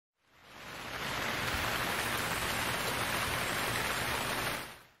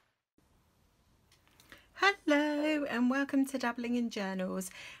Hello and welcome to Dabbling in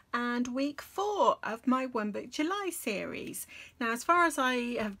Journals and week 4 of my One Book July series. Now, as far as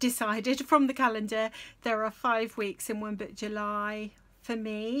I have decided from the calendar, there are 5 weeks in One Book July for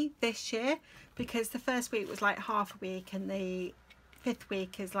me this year, because the first week was like half a week and the 5th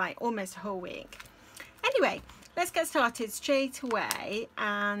week is like almost a whole week. Anyway, let's get started straight away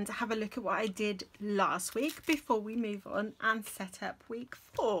and have a look at what I did last week before we move on and set up week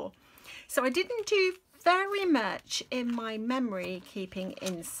 4. So I didn't do very much in my memory keeping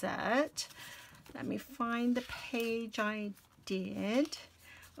insert. Let me find the page I did.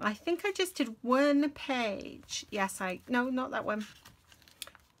 I think I just did one page. No, not that one.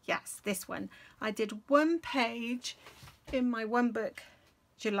 Yes, this one. I did one page in my One Book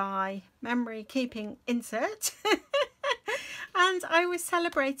July memory keeping insert. And I was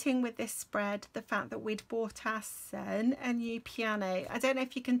celebrating with this spread the fact that we'd bought our son a new piano. I don't know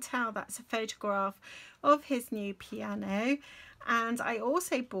if you can tell, that's a photograph of his new piano. And I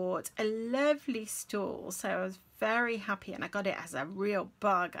also bought a lovely stool, so I was very happy, and I got it as a real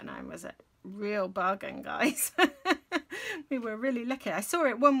bargain. I was a real bargain, guys. We were really lucky. I saw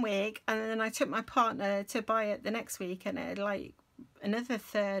it one week and then I took my partner to buy it the next week, and it like another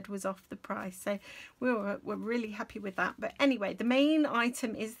third was off the price, so we're really happy with that. But anyway, the main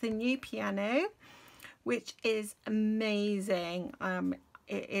item is the new piano, which is amazing.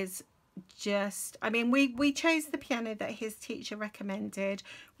 It is just, I mean, we chose the piano that his teacher recommended.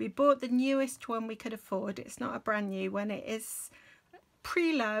 We bought the newest one we could afford. It's not a brand new one, it is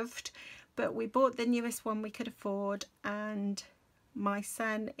pre-loved, but we bought the newest one we could afford, and my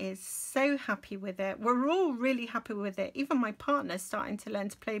son is so happy with it. We're all really happy with it. Even my partner's starting to learn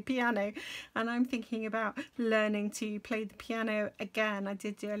to play piano, and I'm thinking about learning to play the piano again. I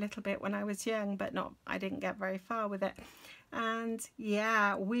did do a little bit when I was young, but I didn't get very far with it. And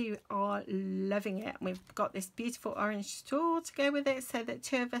yeah, we are loving it. We've got this beautiful orange stool to go with it so that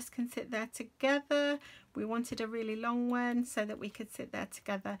 2 of us can sit there together. We wanted a really long one so that we could sit there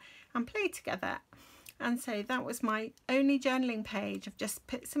together and play together. And so that was my only journaling page. I've just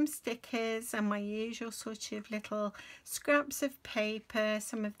put some stickers and my usual sort of little scraps of paper,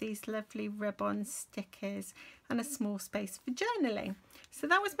 some of these lovely rub-on stickers, and a small space for journaling. So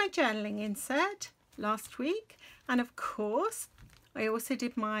that was my journaling insert last week. And of course, I also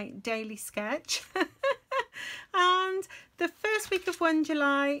did my daily sketch. And the first week of One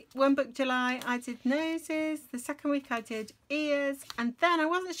Book July, I did noses. The second week I did ears, and then I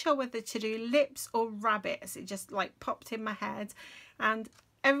wasn't sure whether to do lips or rabbits. It just like popped in my head, and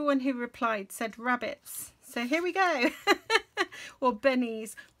everyone who replied said rabbits. So here we go. Or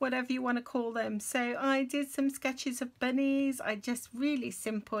bunnies, whatever you want to call them. So I did some sketches of bunnies. I just really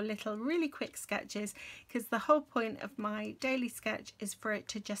simple little, really quick sketches, because the whole point of my daily sketch is for it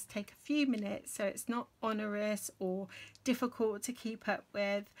to just take a few minutes, so it's not onerous or difficult to keep up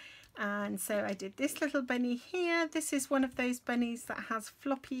with. And so I did this little bunny here. This is one of those bunnies that has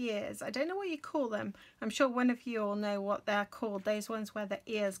floppy ears. I don't know what you call them. I'm sure one of you all know what they're called. Those ones where the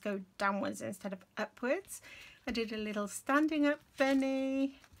ears go downwards instead of upwards. I did a little standing up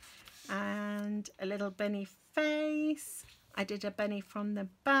bunny and a little bunny face. I did a bunny from the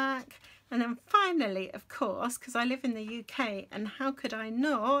back. And then finally, of course, because I live in the UK, and how could I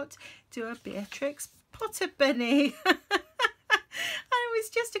not do a Beatrix Potter bunny? It was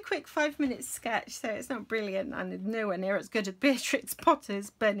just a quick 5-minute sketch, so it's not brilliant and nowhere near as good as Beatrix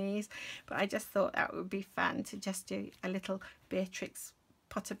Potter's bunnies, but I just thought that would be fun to just do a little Beatrix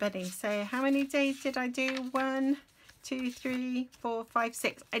Potter bunny. So how many days did I do? 1, 2, 3, 4, 5,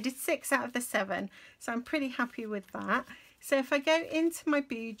 6. I did 6 out of the 7, so I'm pretty happy with that. So if I go into my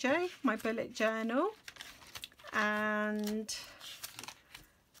Bujo, my bullet journal, and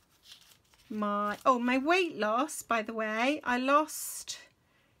my weight loss, by the way, I lost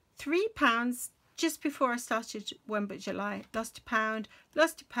 3 pounds just before I started One Book July. Lost a pound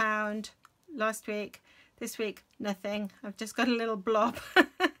last week. This week, nothing. I've just got a little blob.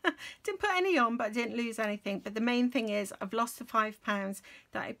 Didn't put any on, but I didn't lose anything. But the main thing is I've lost the 5 pounds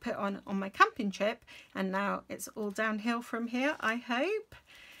that I put on my camping trip, and now it's all downhill from here, I hope.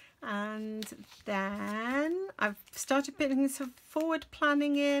 And then I've started putting some forward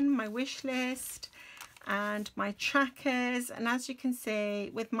planning in, my wish list and my trackers. And as you can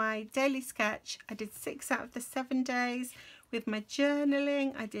see, with my daily sketch, I did 6 out of the 7 days. With my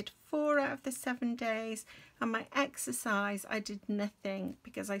journaling, I did 4 out of the 7 days. And my exercise, I did nothing,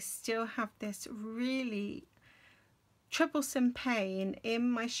 because I still have this really troublesome pain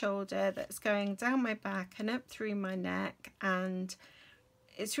in my shoulder that's going down my back and up through my neck, and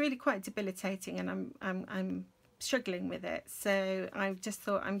it's really quite debilitating, and I'm struggling with it. So I just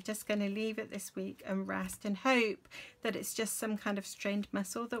thought I'm just going to leave it this week and rest and hope that it's just some kind of strained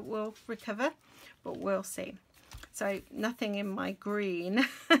muscle that will recover, but we'll see. So nothing in my green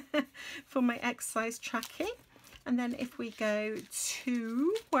for my exercise tracking. And then if we go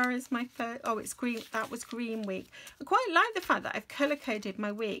to, where is my first, oh, it's green, that was green week. I quite like the fact that I've colour coded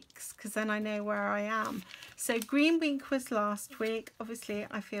my weeks, because then I know where I am. So green week was last week. Obviously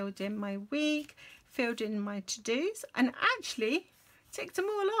I filled in my week, filled in my to-dos, and actually ticked them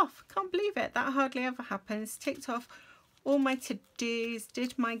all off. Can't believe it, that hardly ever happens. Ticked off all my to-dos,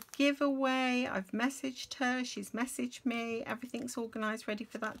 did my giveaway, I've messaged her, she's messaged me, everything's organised, ready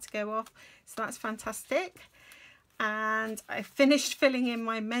for that to go off. So that's fantastic. And I finished filling in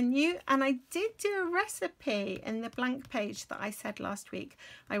my menu, and I did do a recipe in the blank page that I said last week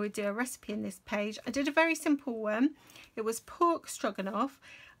I would do a recipe in this page. I did a very simple one. It was pork stroganoff.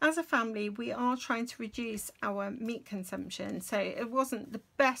 As a family, we are trying to reduce our meat consumption, so it wasn't the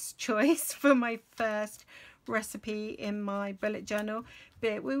best choice for my first recipe in my bullet journal,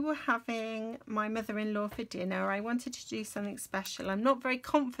 but we were having my mother-in-law for dinner. I wanted to do something special. I'm not very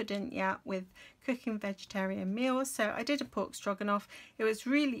confident yet with cooking vegetarian meals, so I did a pork stroganoff. It was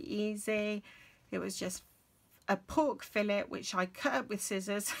really easy. It was just a pork fillet which I cut up with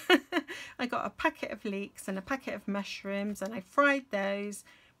scissors. I got a packet of leeks and a packet of mushrooms, and I fried those,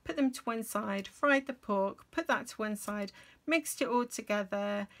 put them to one side, fried the pork, put that to one side, mixed it all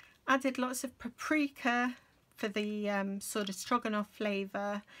together, added lots of paprika for the sort of stroganoff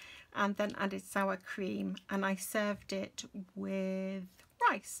flavour, and then added sour cream, and I served it with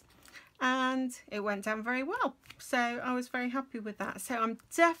rice, and it went down very well. So I was very happy with that. So I'm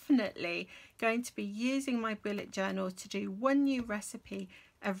definitely going to be using my bullet journal to do one new recipe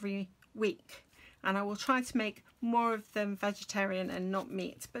every week, and I will try to make more of them vegetarian and not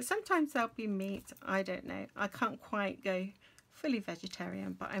meat, but sometimes there'll be meat. I don't know, I can't quite go fully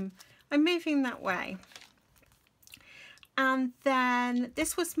vegetarian, but I'm moving that way. And then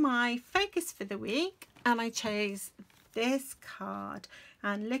this was my focus for the week, and I chose this card,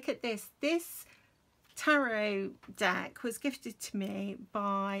 and look at this. This tarot deck was gifted to me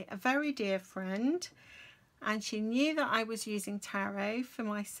by a very dear friend, and she knew that I was using tarot for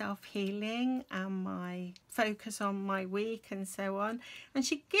my self-healing and my focus on my week and so on, and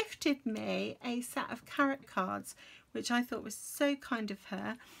she gifted me a set of tarot cards, which I thought was so kind of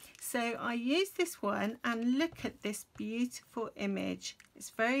her. So I used this one, and look at this beautiful image. It's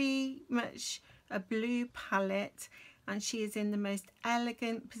very much a blue palette, and she is in the most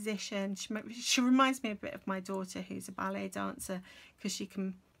elegant position. She reminds me a bit of my daughter, who's a ballet dancer, because she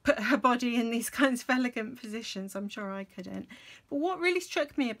can put her body in these kinds of elegant positions. I'm sure I couldn't. But what really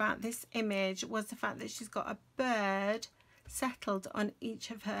struck me about this image was the fact that she's got a bird settled on each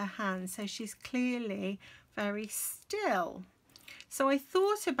of her hands. So she's clearly very still. So I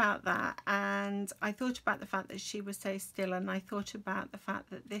thought about that, and I thought about the fact that she was so still, and I thought about the fact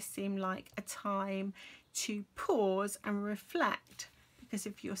that this seemed like a time to pause and reflect, because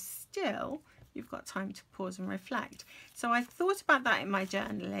if you're still, you've got time to pause and reflect. So I thought about that in my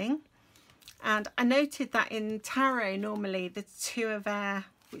journaling, and I noted that in tarot normally the two of air,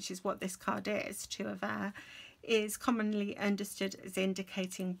 which is what this card is, two of air, is commonly understood as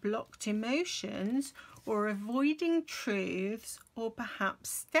indicating blocked emotions or avoiding truths, or perhaps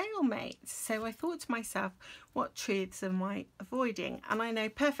stalemate. So I thought to myself, what truths am I avoiding? And I know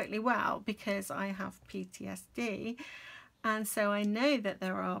perfectly well, because I have PTSD, and so I know that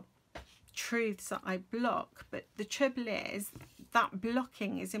there are truths that I block, but the trouble is that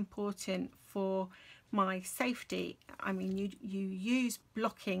blocking is important for my safety. I mean, you use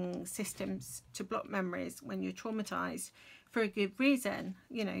blocking systems to block memories when you're traumatized for a good reason,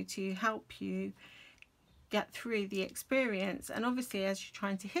 you know, to help you get through the experience. And obviously, as you're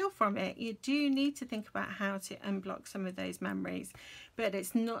trying to heal from it, you do need to think about how to unblock some of those memories, but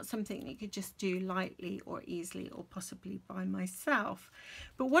it's not something you could just do lightly or easily, or possibly by myself.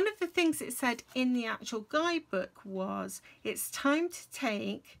 But one of the things it said in the actual guidebook was, it's time to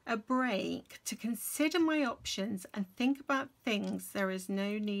take a break to consider my options and think about things there is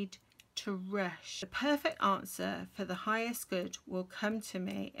no need to rush. The perfect answer for the highest good will come to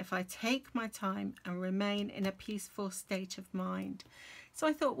me if I take my time and remain in a peaceful state of mind. So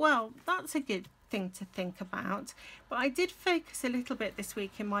I thought, well, that's a good thing to think about. But I did focus a little bit this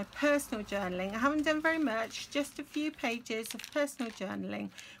week in my personal journaling. I haven't done very much, just a few pages of personal journaling,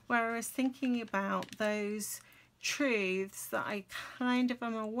 where I was thinking about those truths that I kind of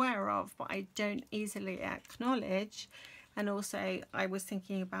am aware of, but I don't easily acknowledge. And also I was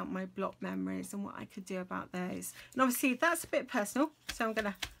thinking about my block memories and what I could do about those. And obviously that's a bit personal, so I'm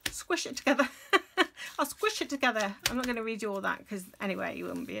going to squish it together I'll squish it together. I'm not going to read you all that because anyway, you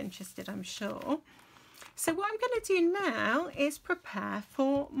wouldn't be interested, I'm sure. So what I'm going to do now is prepare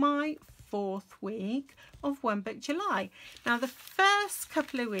for my 4th week of One Book July. Now the first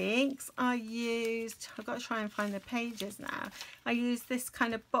couple of weeks I've got to try and find the pages now. I used this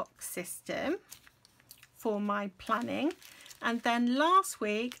kind of box system for my planning, and then last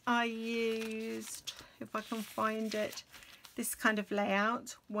week I used, if I can find it, this kind of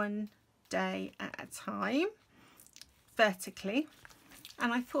layout, one day at a time, vertically.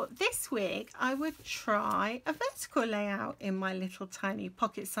 And I thought this week I would try a vertical layout in my little tiny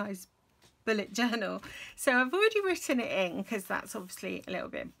pocket-sized bullet journal. So I've already written it in because that's obviously a little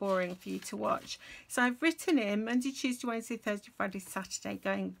bit boring for you to watch. So I've written in Monday, Tuesday, Wednesday, Thursday, Friday, Saturday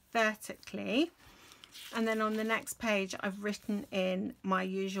going vertically. And then on the next page I've written in my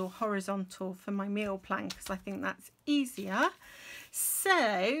usual horizontal for my meal plan because I think that's easier.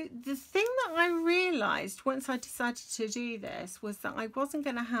 So the thing that I realised once I decided to do this was that I wasn't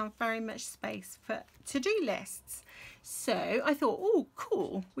going to have very much space for to-do lists. So I thought, oh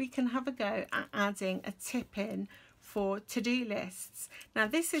cool, we can have a go at adding a tip in for to-do lists. Now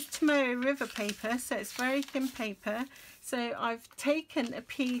this is Tomoe River paper, so it's very thin paper. So I've taken a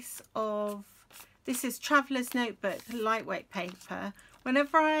piece of, this is Traveller's Notebook, lightweight paper.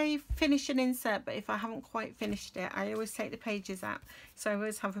 Whenever I finish an insert, but if I haven't quite finished it, I always take the pages out. So I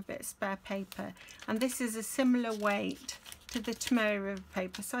always have a bit of spare paper. And this is a similar weight to the Tomoe River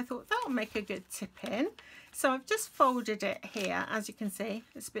paper. So I thought that would make a good tip in. So I've just folded it here. As you can see,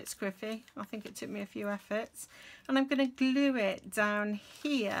 it's a bit scruffy. I think it took me a few efforts. And I'm going to glue it down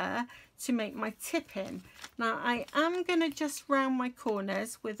here to make my tip in. Now I am going to just round my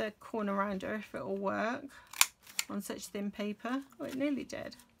corners with a corner rounder if it will work on such thin paper. Oh, it nearly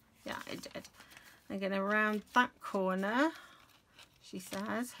did. Yeah, it did. I'm going to round that corner, she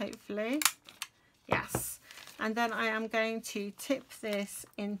says, hopefully. Yes. And then I am going to tip this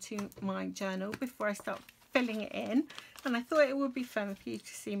into my journal before I start filling it in. And I thought it would be fun for you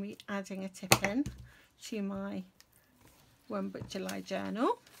to see me adding a tip in to my One Book July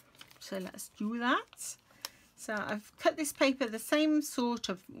journal. So let's do that. So I've cut this paper the same sort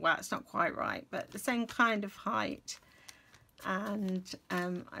of, well, it's not quite right, but the same kind of height. And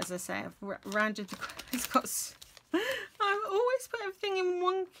as I say, I've rounded the, it's got, I always put everything in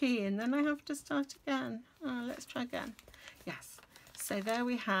one key and then I have to start again. Oh, let's try again. Yes. So there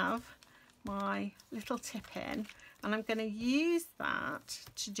we have my little tip in, and I'm going to use that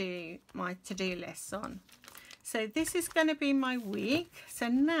to do my to-do lists on. So this is going to be my week. So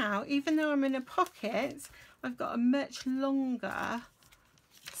now, even though I'm in a pocket, I've got a much longer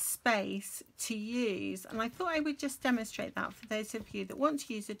space to use, and I thought I would just demonstrate that for those of you that want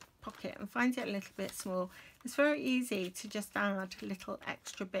to use a pocket and find it a little bit small. It's very easy to just add little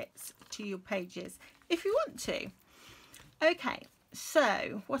extra bits to your pages if you want to. Okay,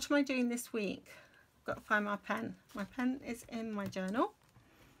 so what am I doing this week? I've got to find my pen. My pen is in my journal.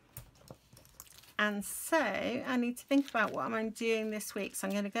 And so I need to think about what I'm doing this week. So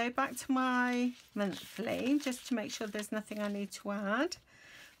I'm going to go back to my monthly just to make sure there's nothing I need to add.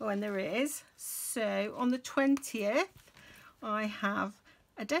 Oh, and there is. So on the 20th, I have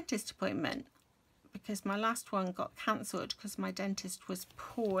a dentist appointment because my last one got cancelled because my dentist was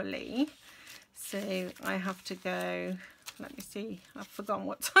poorly. So I have to go, let me see, I've forgotten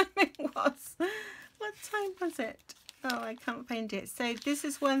what time it was. What time was it? Oh, I can't find it. So this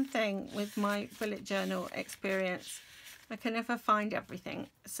is one thing with my bullet journal experience. I can never find everything,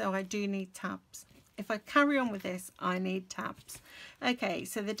 so I do need tabs. If I carry on with this, I need tabs. Okay,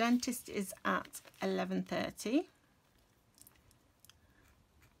 so the dentist is at 11:30.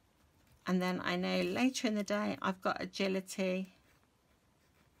 And then I know later in the day I've got agility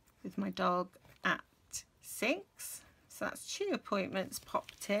with my dog at 6. So that's 2 appointments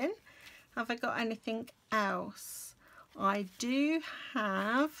popped in. Have I got anything else? I do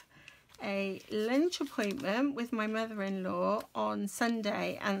have a lunch appointment with my mother-in-law on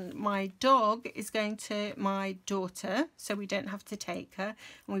Sunday, and my dog is going to my daughter, so we don't have to take her,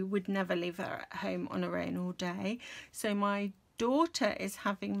 and we would never leave her at home on her own all day. So my daughter is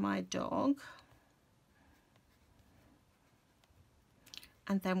having my dog,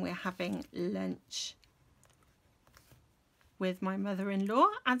 and then we're having lunch with my mother-in-law,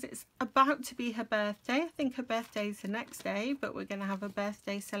 as it's about to be her birthday. I think her birthday is the next day, but we're going to have a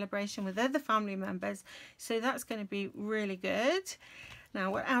birthday celebration with other family members, so that's going to be really good.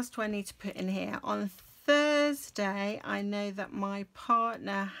 Now, what else do I need to put in here? On Thursday, I know that my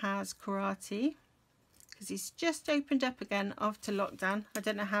partner has karate because he's just opened up again after lockdown. I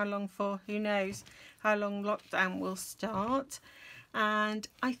don't know how long for, who knows how long lockdown will start. And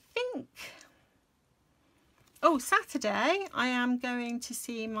I think oh, Saturday I am going to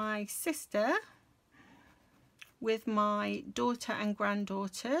see my sister with my daughter and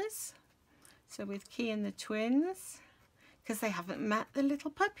granddaughters, so with Key and the twins, because they haven't met the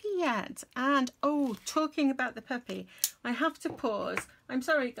little puppy yet. And oh, talking about the puppy, I have to pause. I'm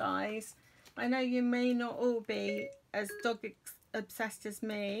sorry guys, I know you may not all be as dog obsessed as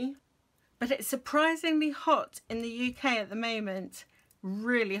me, but it's surprisingly hot in the UK at the moment,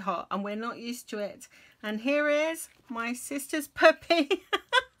 really hot, and we're not used to it. And here is my sister's puppy.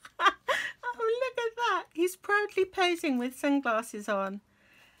 Oh, look at that. He's proudly posing with sunglasses on.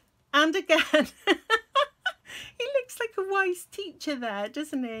 And again, he looks like a wise teacher there,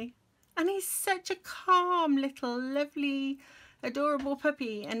 doesn't he? And he's such a calm little lovely adorable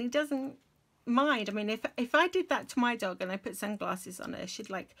puppy, and he doesn't mind. I mean, if I did that to my dog and I put sunglasses on her, she'd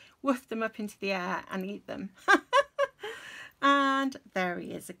like woof them up into the air and eat them. And there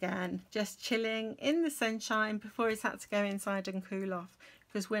he is again, just chilling in the sunshine before he's had to go inside and cool off,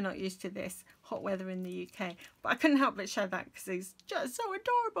 because we're not used to this hot weather in the UK. But I couldn't help but show that because he's just so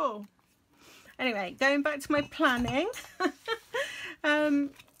adorable. Anyway, going back to my planning.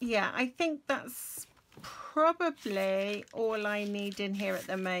 Yeah, I think that's probably all I need in here at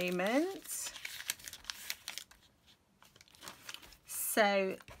the moment.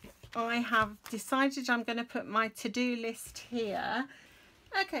 So I have decided I'm going to put my to-do list here.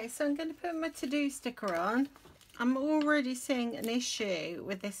 Okay, so I'm going to put my to-do sticker on. I'm already seeing an issue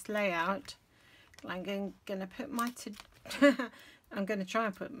with this layout. I'm going to put my I'm going to try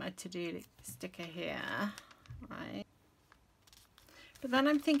and put my to-do sticker here, right? But then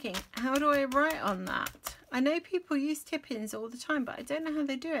I'm thinking, how do I write on that? I know people use tip-ins all the time, but I don't know how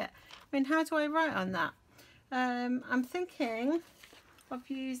they do it. I mean, how do I write on that? I'm thinking of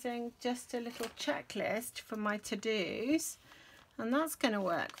using just a little checklist for my to-dos, and that's going to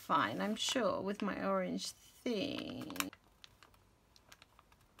work fine, I'm sure, with my orange theme.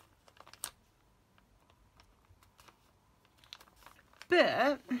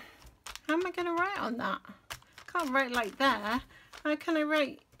 But how am I going to write on that? I can't write like there. How can I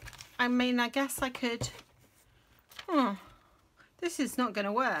write? I mean, I guess I could. Oh, this is not going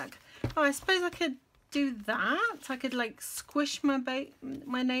to work. Oh, I suppose I could do that. I could like squish my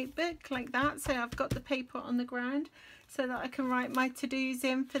notebook like that, so I've got the paper on the ground so that I can write my to-dos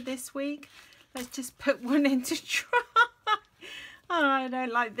in for this week. Let's just put one in to try. Oh, I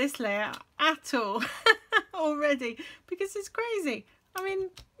don't like this layout at all already, because it's crazy. I mean,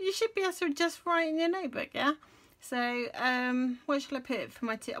 you should be able to just write in your notebook, yeah? So, what shall I put for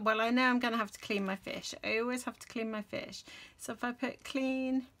my well, I know I'm going to have to clean my fish. I always have to clean my fish. So if I put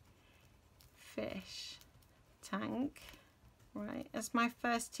clean fish tank, right, as my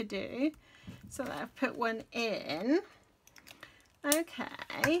first to do, so that I've put one in.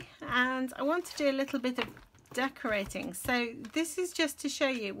 Okay, and I want to do a little bit of decorating. So this is just to show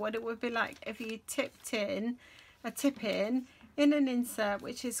you what it would be like if you tipped in a tip-in in an insert,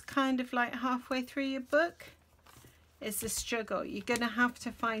 which is kind of like halfway through your book. It's a struggle. You're going to have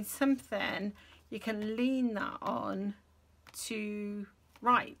to find something you can lean that on to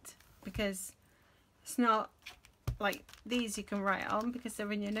write, because it's not like these you can write on because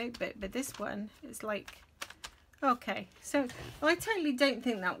they're in your notebook, but this one is like, okay, so I totally don't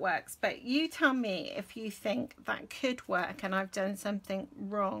think that works, but you tell me if you think that could work and I've done something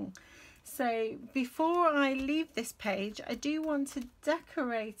wrong. So before I leave this page, I do want to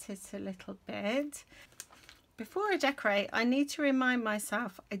decorate it a little bit. Before I decorate, I need to remind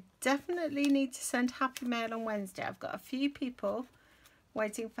myself I definitely need to send Happy Mail on Wednesday. I've got a few people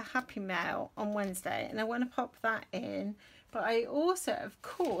waiting for Happy Mail on Wednesday, and I want to pop that in. But I also, of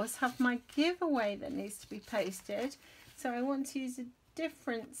course, have my giveaway that needs to be posted. So I want to use a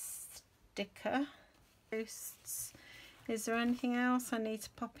different sticker. Posts. Is there anything else I need to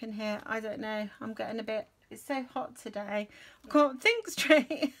pop in here? I don't know. I'm getting a bit, it's so hot today. I can't think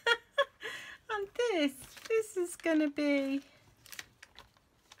straight. And this is going to be,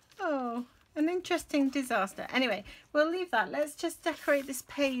 oh, an interesting disaster. Anyway, we'll leave that. Let's just decorate this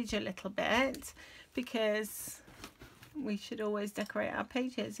page a little bit, because we should always decorate our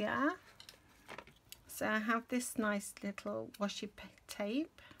pages, yeah? So I have this nice little washi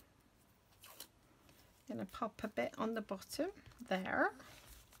tape. I'm going to pop a bit on the bottom there.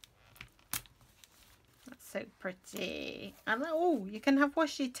 That's so pretty. And oh, you can have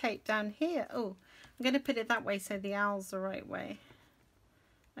washi tape down here. Oh, I'm going to put it that way so the owl's the right way.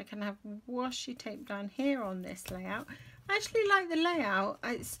 I can have washi tape down here on this layout. I actually like the layout.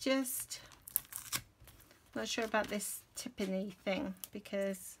 It's just not sure about this tippiny thing,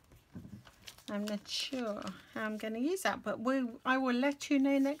 because I'm not sure how I'm going to use that. But I will let you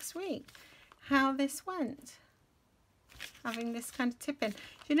know next week how this went. having this kind of tip in.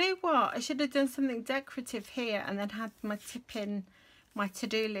 You know what? I should have done something decorative here and then had my tip in my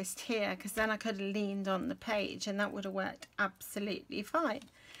to-do list here, because then I could have leaned on the page and that would have worked absolutely fine.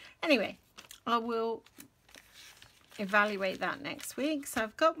 Anyway, I will evaluate that next week. So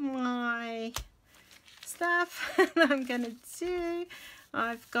I've got my stuff that I'm going to do.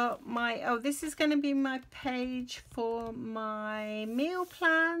 I've got my, oh, this is going to be my page for my meal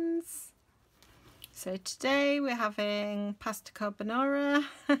plans. So today we're having pasta carbonara.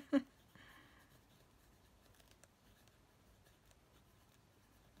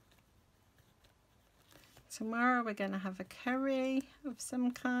 Tomorrow we're going to have a curry of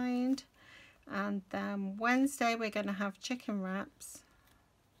some kind, and then Wednesday we're going to have chicken wraps.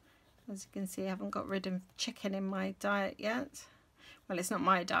 As you can see, I haven't got rid of chicken in my diet yet. Well, it's not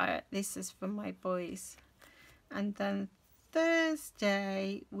my diet, this is for my boys. And then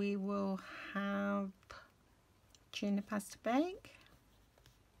Thursday we will have tuna pasta bake.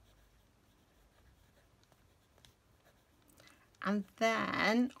 And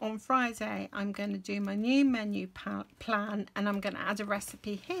then on Friday, I'm going to do my new menu plan, and I'm going to add a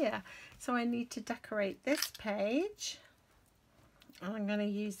recipe here. So I need to decorate this page. And I'm going to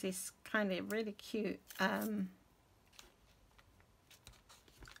use this kind of really cute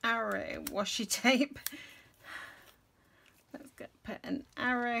arrow washi tape. Let's put an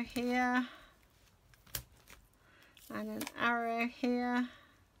arrow here. And an arrow here.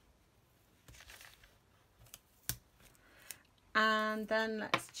 And then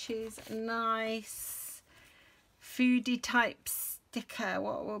let's choose a nice foodie type sticker.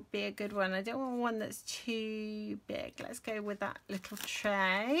 What would be a good one? I don't want one that's too big. Let's go with that little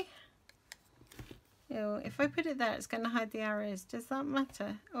tray. Oh, if I put it there, it's going to hide the arrows. Does that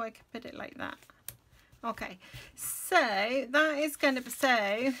matter? Oh, I could put it like that. Okay, so that is going to be,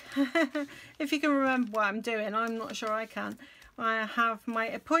 so if you can remember what I'm doing, I'm not sure I can. I have my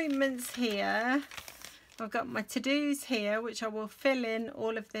appointments here. I've got my to-dos here, which I will fill in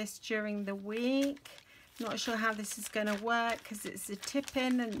all of this during the week. Not sure how this is going to work because it's a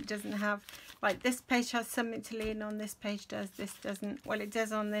tip-in and it doesn't have, like, this page has something to lean on, this page does, this doesn't. Well, it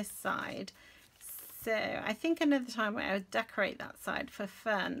does on this side. So I think another time I would decorate that side for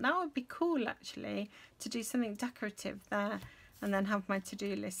fun. That would be cool, actually, to do something decorative there and then have my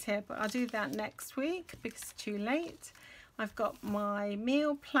to-do list here. But I'll do that next week because it's too late. I've got my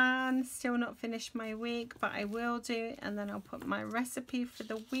meal plan, still not finished my week, but I will do, and then I'll put my recipe for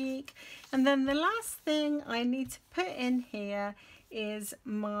the week. And then the last thing I need to put in here is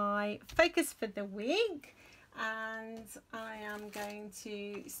my focus for the week. And I am going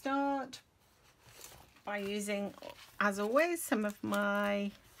to start by using, as always, some of my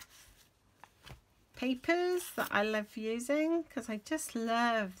papers that I love using, because I just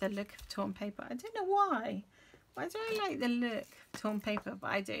love the look of torn paper. I don't know why. Why do I like the look of torn paper? But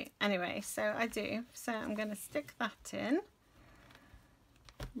I do. Anyway, so I do. So I'm going to stick that in.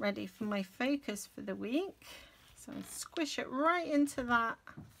 Ready for my focus for the week. So I'll squish it right into that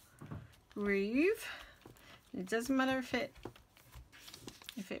groove. It doesn't matter if it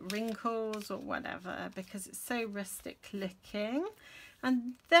wrinkles or whatever, because it's so rustic looking.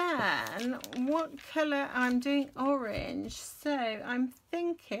 And then what colour? I'm doing orange. So I'm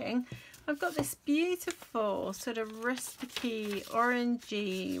thinking I've got this beautiful sort of rusticy,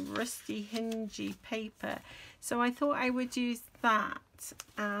 orangey, rusty hingy paper. So I thought I would use that,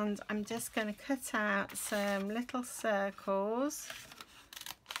 and I'm just going to cut out some little circles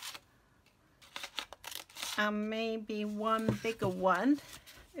and maybe one bigger one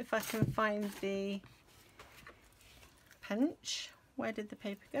if I can find the punch. Where did the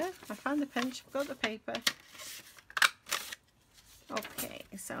paper go? I found the punch, I've got the paper. Okay,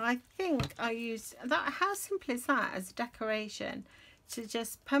 so I think I use that. How simple is that as a decoration? To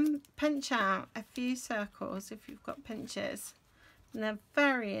just punch out a few circles if you've got punches, and they're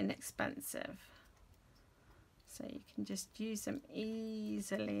very inexpensive. So you can just use them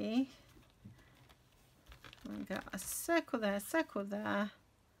easily. I've got a circle there,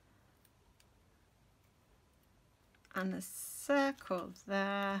 and a circle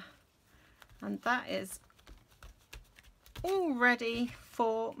there, and that is all ready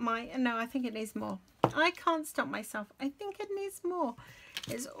for my, no, I think it needs more. I can't stop myself. I think it needs more.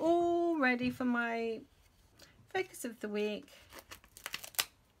 It's all ready for my focus of the week.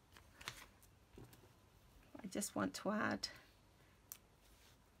 I just want to add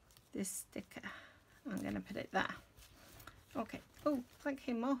this sticker. I'm going to put it there. Okay. Oh, that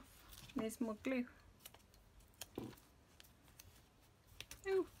came off. There's more glue.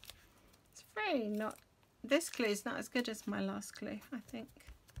 Oh, it's very not. This glue is not as good as my last glue, I think.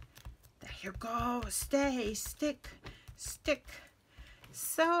 There you go. Stay, stick, stick.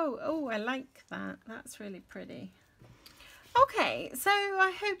 So, oh, I like that. That's really pretty. Okay, so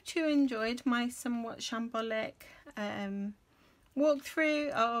I hope you enjoyed my somewhat shambolic walkthrough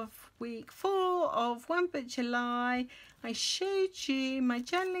of week 4 of 1 Book July. I showed you my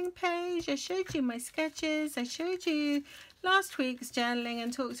journaling page, I showed you my sketches, I showed you last week's journaling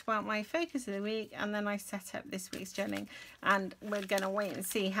and talked about my focus of the week, and then I set up this week's journaling, and we're going to wait and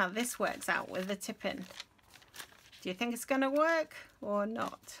see how this works out with the tip-in. Do you think it's going to work or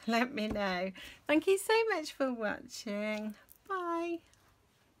not? Let me know. Thank you so much for watching. Bye.